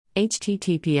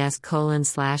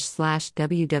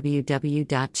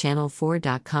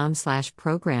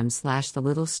https://www.channel4.com/program/The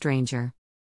Little Stranger.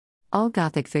 All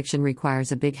Gothic fiction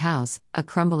requires a big house, a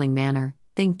crumbling manor,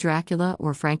 think Dracula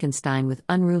or Frankenstein with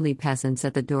unruly peasants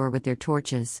at the door with their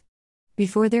torches.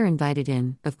 Before they're invited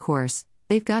in, of course,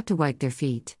 they've got to wipe their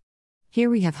feet. Here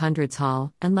we have Hundreds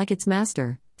Hall, and like its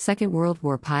master, Second World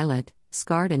War pilot,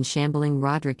 scarred and shambling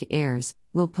Roderick Ayres,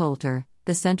 Will Poulter,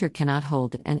 the center cannot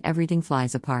hold and everything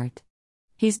flies apart.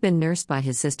 He's been nursed by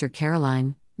his sister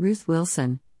Caroline, Ruth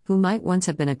Wilson, who might once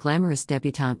have been a glamorous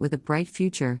debutante with a bright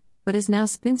future, but is now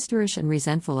spinsterish and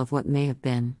resentful of what may have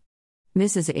been.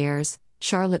 Mrs. Ayres,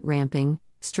 Charlotte Ramping,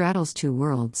 straddles two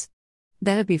worlds.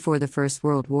 That before the First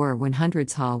World War, when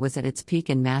Hundreds Hall was at its peak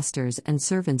and masters and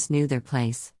servants knew their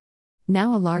place.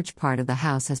 Now a large part of the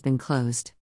house has been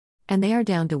closed. And they are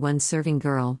down to one serving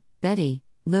girl, Betty,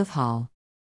 Liv Hall.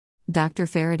 Dr.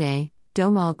 Faraday,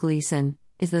 Domhnall Gleeson,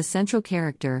 is the central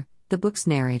character, the book's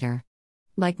narrator.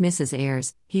 Like Mrs.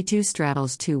 Ayres, he too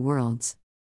straddles two worlds.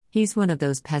 He's one of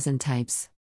those peasant types.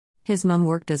 His mum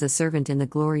worked as a servant in the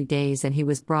glory days and he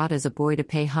was brought as a boy to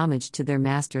pay homage to their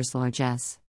master's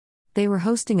largesse. They were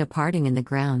hosting a parting in the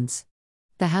grounds.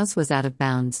 The house was out of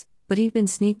bounds, but he'd been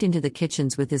sneaked into the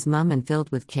kitchens with his mum and filled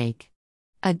with cake.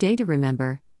 A day to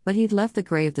remember, but he'd left the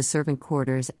grey of the servant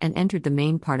quarters and entered the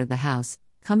main part of the house,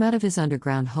 come out of his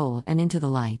underground hole and into the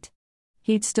light.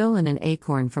 He'd stolen an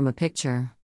acorn from a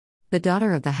picture. The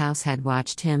daughter of the house had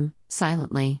watched him,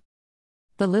 silently.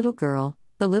 The little girl,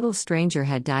 the little stranger,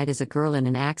 had died as a girl in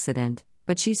an accident,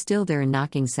 but she's still there in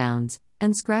knocking sounds,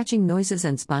 and scratching noises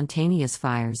and spontaneous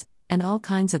fires, and all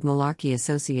kinds of malarkey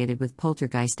associated with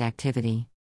poltergeist activity.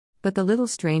 But the little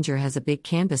stranger has a big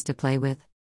canvas to play with.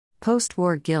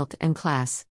 Post-war guilt and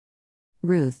class.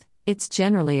 Ruth, it's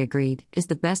generally agreed, is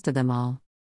the best of them all.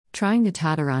 Trying to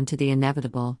totter on to the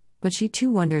inevitable, but she too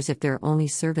wonders if their only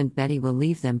servant Betty will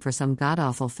leave them for some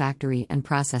god-awful factory and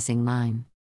processing line.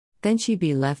 Then she'd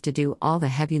be left to do all the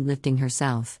heavy lifting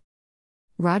herself.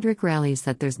 Roderick rallies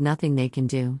that there's nothing they can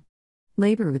do.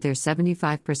 Labor with their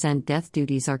 75% death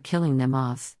duties are killing them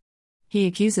off. He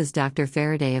accuses Dr.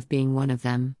 Faraday of being one of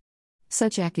them.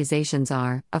 Such accusations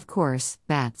are, of course,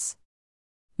 bats.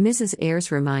 Mrs.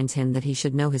 Ayres reminds him that he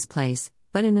should know his place,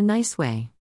 but in a nice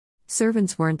way.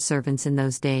 Servants weren't servants in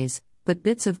those days, but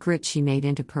bits of grit she made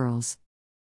into pearls.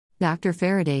 Dr.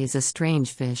 Faraday is a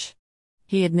strange fish.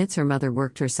 He admits her mother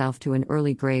worked herself to an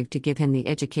early grave to give him the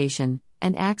education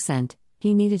and accent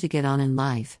he needed to get on in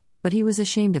life, but he was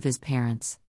ashamed of his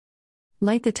parents.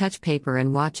 Light the touch paper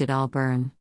and watch it all burn.